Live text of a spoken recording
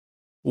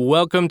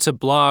Welcome to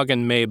Blog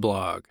and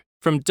Mayblog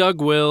from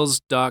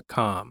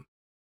DougWills.com.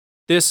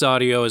 This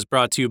audio is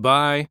brought to you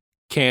by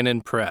Canon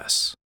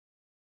Press.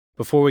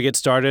 Before we get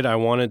started, I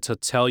wanted to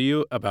tell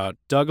you about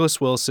Douglas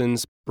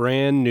Wilson's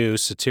brand new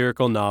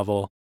satirical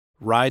novel,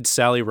 Ride,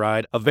 Sally,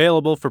 Ride,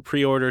 available for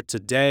pre-order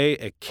today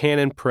at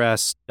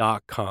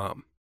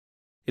CanonPress.com.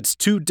 It's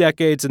 2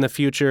 decades in the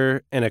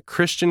future, and a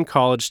Christian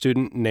college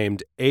student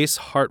named Ace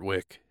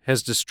Hartwick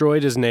has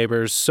destroyed his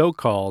neighbor's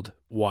so-called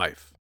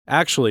wife.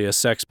 Actually a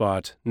sex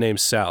bot named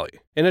Sally,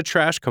 in a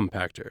trash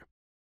compactor.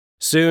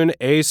 Soon,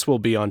 Ace will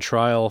be on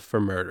trial for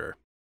murder.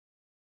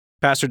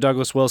 Pastor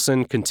Douglas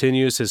Wilson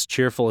continues his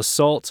cheerful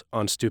assault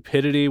on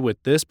stupidity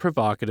with this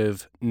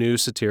provocative new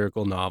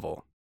satirical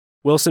novel.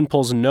 Wilson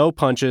pulls no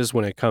punches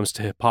when it comes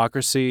to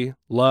hypocrisy,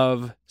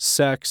 love,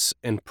 sex,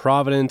 and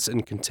providence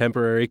in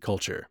contemporary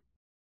culture.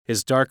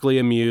 His darkly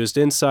amused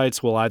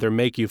insights will either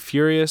make you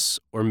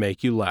furious or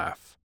make you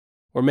laugh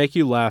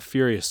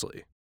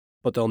furiously.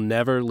 But they'll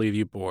never leave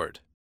you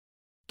bored.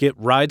 Get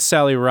Ride,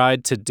 Sally,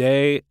 Ride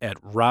today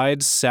at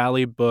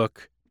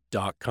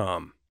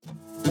ridesallybook.com.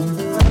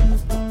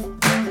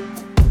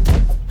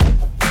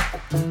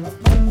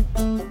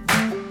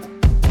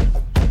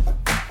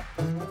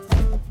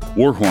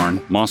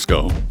 Warhorn,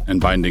 Moscow, and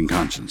Binding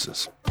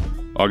Consciences,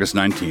 August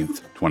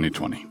 19th,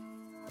 2020.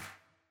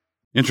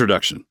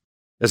 Introduction.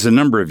 As a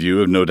number of you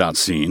have no doubt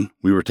seen,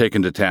 we were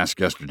taken to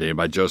task yesterday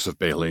by Joseph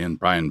Bailey and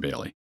Brian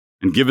Bailey.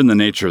 And given the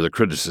nature of the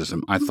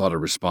criticism, I thought a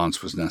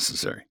response was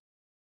necessary.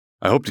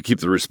 I hope to keep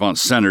the response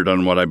centered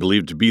on what I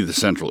believe to be the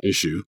central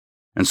issue,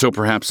 and so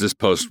perhaps this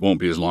post won't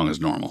be as long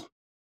as normal.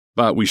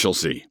 But we shall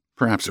see.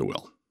 Perhaps it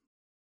will.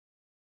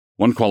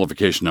 One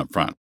qualification up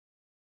front.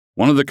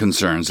 One of the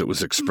concerns that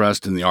was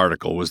expressed in the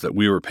article was that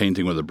we were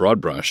painting with a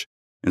broad brush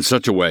in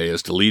such a way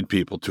as to lead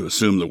people to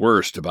assume the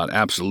worst about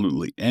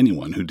absolutely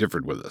anyone who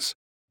differed with us.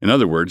 In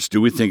other words,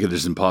 do we think it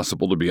is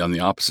impossible to be on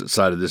the opposite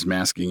side of this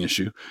masking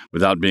issue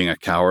without being a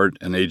coward,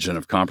 an agent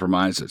of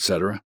compromise,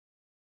 etc.?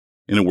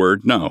 In a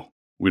word, no,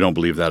 we don't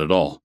believe that at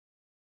all.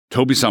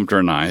 Toby Sumter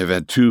and I have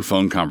had 2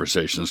 phone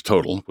conversations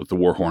total with the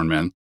Warhorn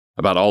men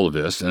about all of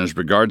this, and as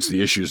regards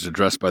the issues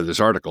addressed by this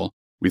article,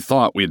 we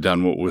thought we had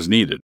done what was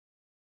needed.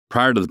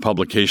 Prior to the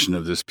publication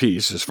of this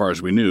piece, as far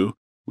as we knew,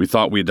 we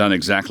thought we had done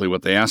exactly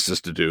what they asked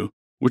us to do,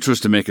 which was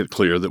to make it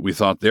clear that we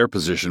thought their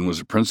position was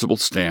a principled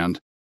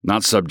stand,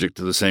 not subject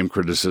to the same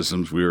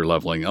criticisms we were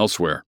leveling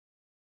elsewhere.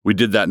 We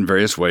did that in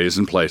various ways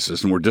and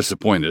places and were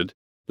disappointed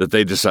that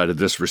they decided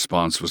this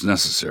response was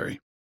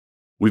necessary.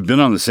 We've been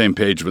on the same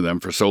page with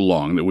them for so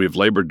long that we have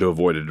labored to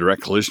avoid a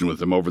direct collision with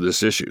them over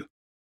this issue.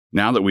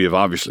 Now that we have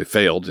obviously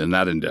failed in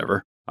that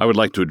endeavor, I would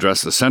like to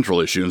address the central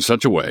issue in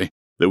such a way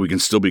that we can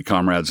still be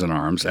comrades in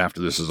arms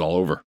after this is all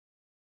over.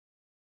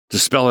 To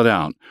spell it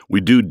out, we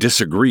do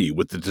disagree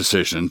with the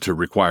decision to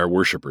require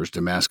worshipers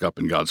to mask up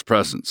in God's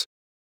presence.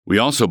 We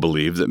also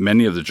believe that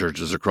many of the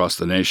churches across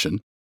the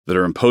nation that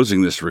are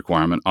imposing this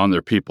requirement on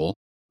their people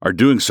are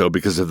doing so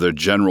because of their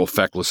general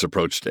feckless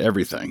approach to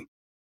everything.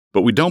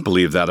 But we don't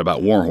believe that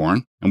about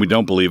Warhorn, and we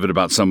don't believe it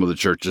about some of the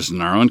churches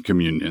in our own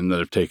communion that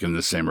have taken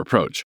this same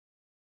approach.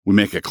 We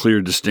make a clear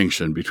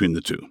distinction between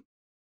the two.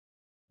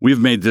 We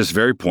have made this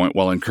very point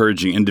while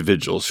encouraging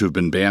individuals who have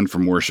been banned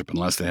from worship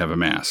unless they have a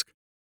mask.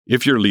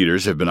 If your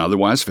leaders have been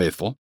otherwise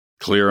faithful,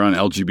 clear on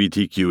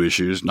LGBTQ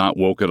issues, not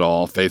woke at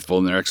all, faithful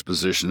in their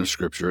exposition of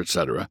Scripture,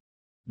 etc.,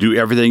 do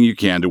everything you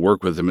can to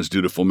work with them as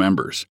dutiful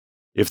members.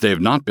 If they have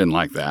not been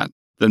like that,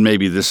 then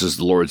maybe this is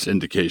the Lord's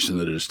indication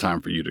that it is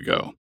time for you to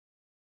go.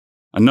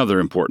 Another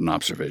important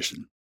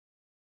observation.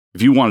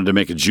 If you wanted to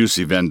make a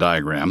juicy Venn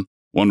diagram,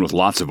 one with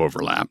lots of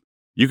overlap,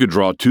 you could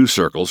draw 2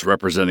 circles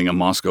representing a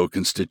Moscow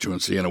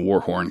constituency and a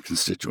Warhorn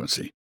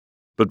constituency.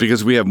 But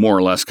because we have more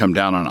or less come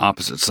down on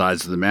opposite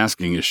sides of the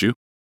masking issue,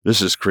 this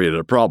has created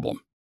a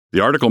problem. The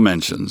article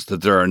mentions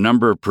that there are a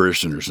number of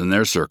parishioners in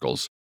their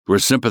circles who are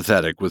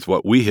sympathetic with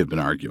what we have been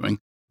arguing,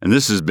 and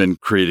this has been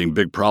creating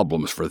big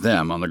problems for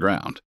them on the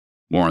ground.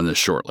 More on this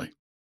shortly.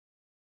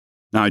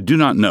 Now, I do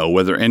not know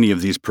whether any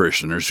of these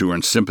parishioners who are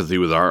in sympathy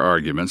with our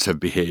arguments have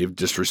behaved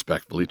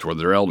disrespectfully toward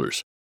their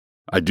elders.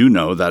 I do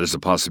know that is a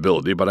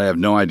possibility, but I have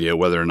no idea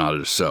whether or not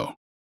it is so.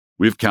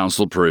 We have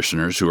counseled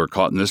parishioners who are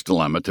caught in this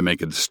dilemma to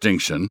make a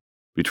distinction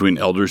between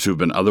elders who have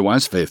been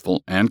otherwise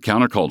faithful and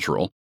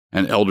countercultural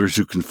and elders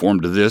who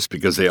conform to this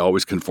because they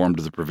always conform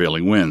to the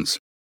prevailing winds.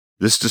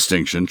 This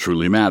distinction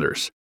truly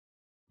matters.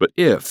 But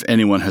if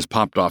anyone has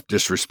popped off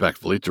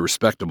disrespectfully to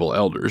respectable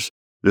elders,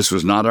 this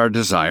was not our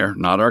desire,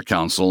 not our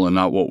counsel, and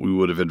not what we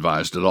would have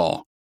advised at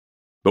all.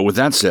 But with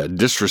that said,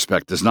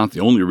 disrespect is not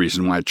the only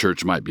reason why a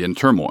church might be in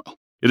turmoil.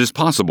 It is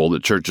possible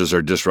that churches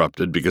are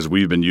disrupted because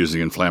we've been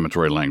using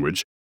inflammatory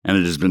language, and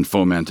it has been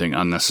fomenting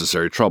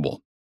unnecessary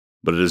trouble.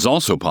 But it is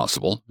also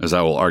possible, as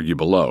I will argue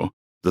below,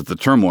 that the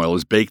turmoil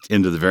is baked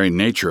into the very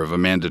nature of a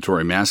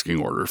mandatory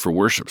masking order for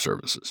worship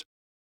services.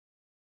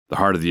 The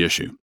heart of the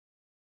issue.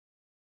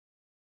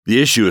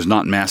 The issue is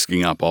not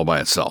masking up all by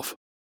itself.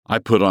 I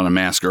put on a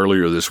mask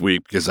earlier this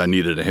week because I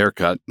needed a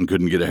haircut and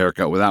couldn't get a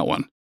haircut without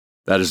one.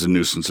 That is a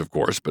nuisance, of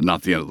course, but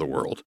not the end of the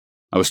world.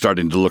 I was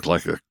starting to look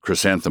like a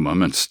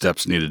chrysanthemum and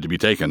steps needed to be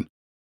taken.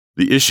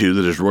 The issue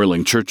that is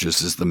roiling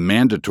churches is the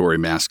mandatory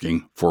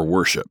masking for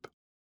worship.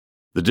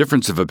 The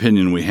difference of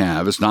opinion we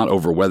have is not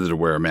over whether to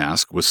wear a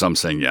mask, with some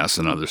saying yes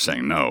and others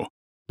saying no,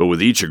 but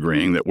with each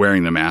agreeing that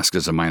wearing the mask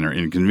is a minor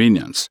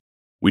inconvenience.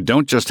 We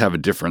don't just have a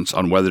difference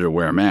on whether to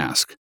wear a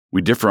mask.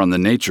 We differ on the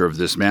nature of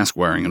this mask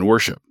wearing in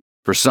worship.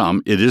 For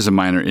some, it is a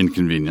minor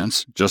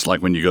inconvenience, just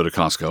like when you go to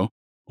Costco,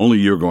 only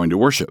you're going to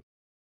worship.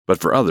 But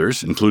for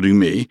others, including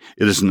me,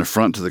 it is an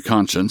affront to the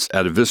conscience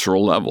at a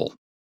visceral level.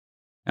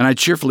 And I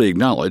cheerfully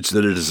acknowledge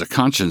that it is a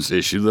conscience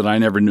issue that I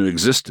never knew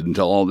existed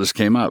until all this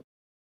came up.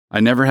 I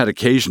never had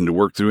occasion to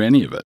work through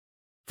any of it.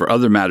 For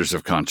other matters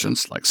of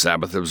conscience, like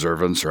Sabbath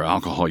observance or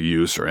alcohol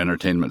use or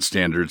entertainment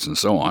standards and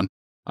so on,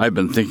 I've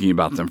been thinking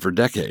about them for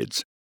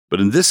decades. But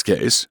in this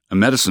case, a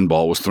medicine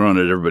ball was thrown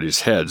at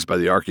everybody's heads by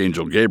the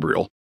Archangel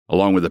Gabriel,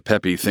 along with a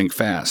peppy think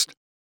fast.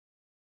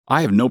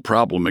 I have no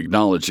problem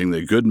acknowledging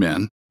that good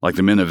men, like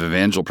the men of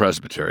Evangel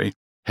Presbytery,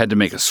 had to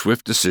make a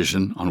swift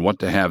decision on what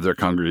to have their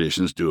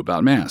congregations do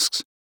about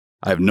masks.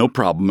 I have no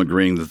problem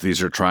agreeing that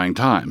these are trying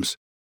times,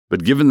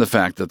 but given the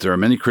fact that there are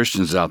many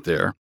Christians out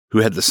there who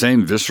had the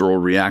same visceral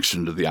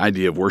reaction to the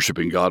idea of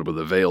worshiping God with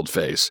a veiled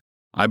face,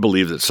 I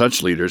believe that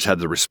such leaders had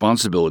the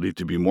responsibility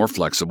to be more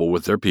flexible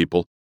with their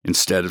people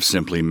instead of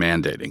simply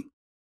mandating.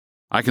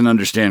 I can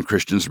understand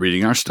Christians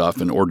reading our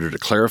stuff in order to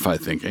clarify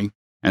thinking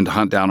and to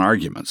hunt down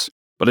arguments,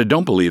 but I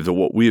don't believe that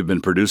what we have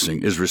been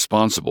producing is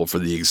responsible for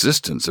the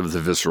existence of the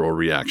visceral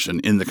reaction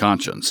in the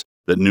conscience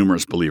that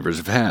numerous believers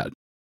have had.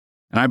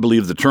 And I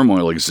believe the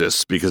turmoil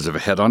exists because of a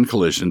head-on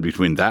collision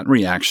between that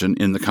reaction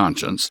in the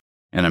conscience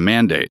and a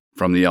mandate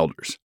from the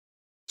elders.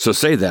 So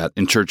say that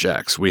in Church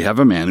X, we have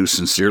a man who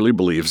sincerely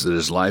believes that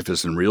his life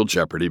is in real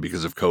jeopardy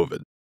because of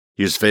COVID.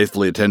 He has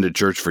faithfully attended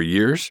church for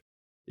years.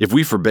 If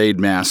we forbade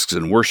masks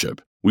and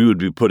worship, we would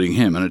be putting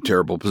him in a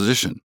terrible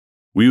position.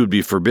 We would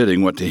be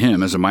forbidding what to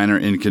him is a minor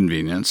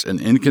inconvenience,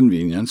 an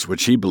inconvenience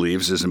which he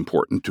believes is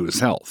important to his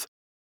health.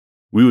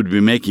 We would be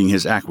making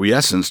his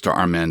acquiescence to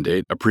our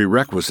mandate a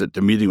prerequisite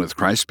to meeting with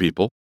Christ's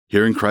people,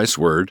 hearing Christ's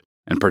word,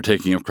 and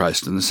partaking of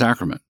Christ in the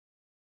sacrament.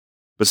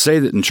 But say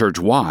that in Church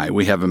Y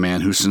we have a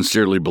man who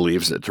sincerely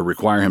believes that to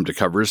require him to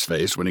cover his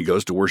face when he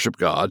goes to worship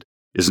God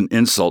is an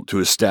insult to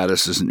his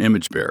status as an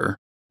image bearer,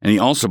 and he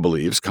also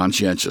believes,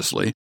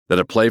 conscientiously, that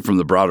a play from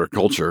the broader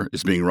culture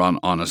is being run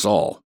on us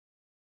all.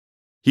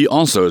 He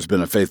also has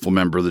been a faithful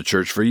member of the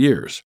church for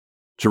years.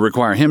 To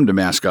require him to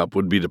mask up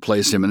would be to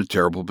place him in a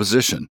terrible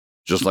position,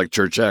 just like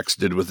Church X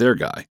did with their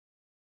guy.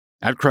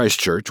 At Christ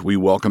Church, we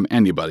welcome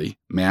anybody,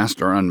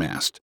 masked or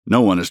unmasked.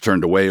 No one has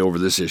turned away over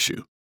this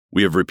issue.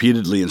 We have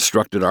repeatedly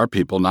instructed our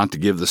people not to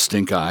give the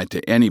stink eye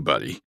to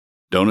anybody.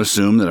 Don't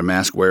assume that a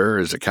mask wearer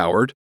is a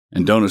coward,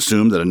 and don't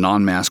assume that a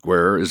non-mask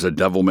wearer is a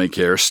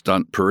devil-may-care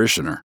stunt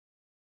parishioner.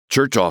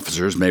 Church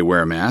officers may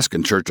wear a mask,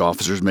 and church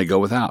officers may go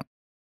without.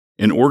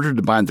 In order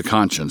to bind the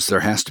conscience, there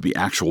has to be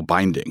actual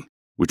binding,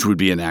 which would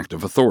be an act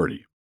of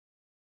authority.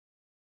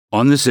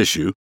 On this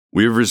issue,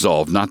 we have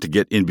resolved not to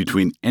get in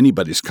between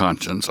anybody's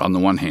conscience on the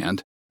one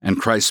hand, and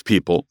Christ's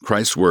people,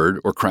 Christ's word,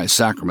 or Christ's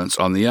sacraments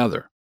on the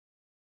other.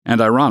 And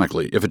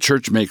ironically, if a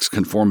church makes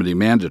conformity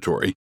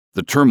mandatory,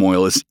 the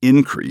turmoil is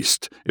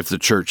increased if the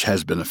church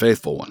has been a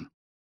faithful one.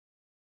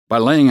 By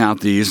laying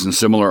out these and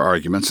similar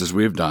arguments as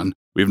we have done,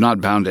 we have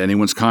not bound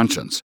anyone's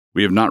conscience.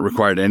 We have not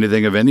required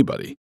anything of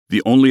anybody.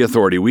 The only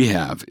authority we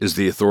have is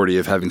the authority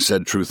of having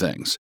said true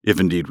things, if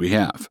indeed we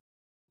have.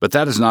 But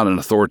that is not an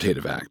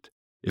authoritative act.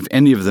 If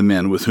any of the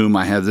men with whom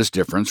I have this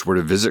difference were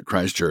to visit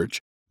Christ Church,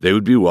 they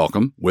would be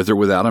welcome, with or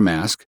without a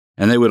mask,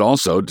 and they would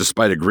also,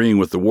 despite agreeing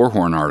with the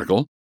Warhorn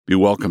article, be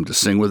welcome to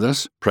sing with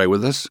us, pray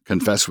with us,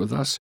 confess with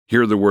us,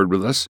 hear the word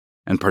with us,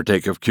 and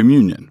partake of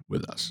communion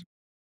with us.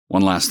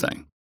 One last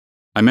thing.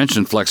 I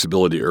mentioned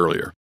flexibility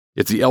earlier.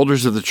 If the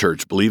elders of the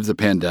church believe the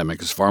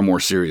pandemic is far more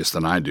serious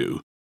than I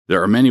do,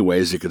 there are many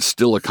ways it could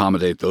still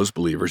accommodate those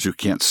believers who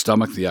can't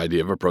stomach the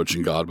idea of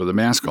approaching God with a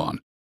mask on.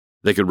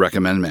 They could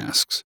recommend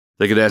masks.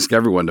 They could ask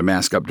everyone to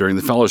mask up during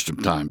the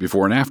fellowship time,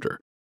 before and after,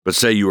 but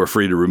say you are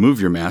free to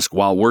remove your mask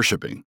while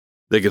worshiping.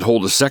 They could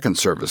hold a second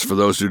service for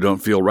those who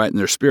don't feel right in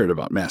their spirit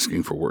about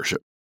masking for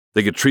worship.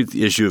 They could treat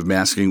the issue of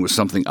masking with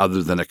something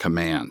other than a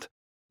command.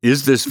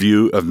 Is this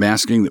view of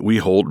masking that we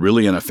hold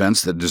really an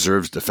offense that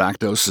deserves de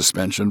facto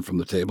suspension from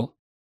the table?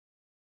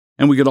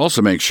 And we could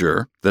also make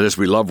sure that as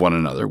we love one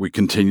another, we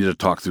continue to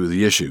talk through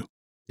the issue.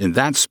 In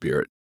that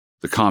spirit,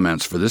 the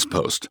comments for this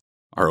post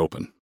are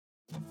open.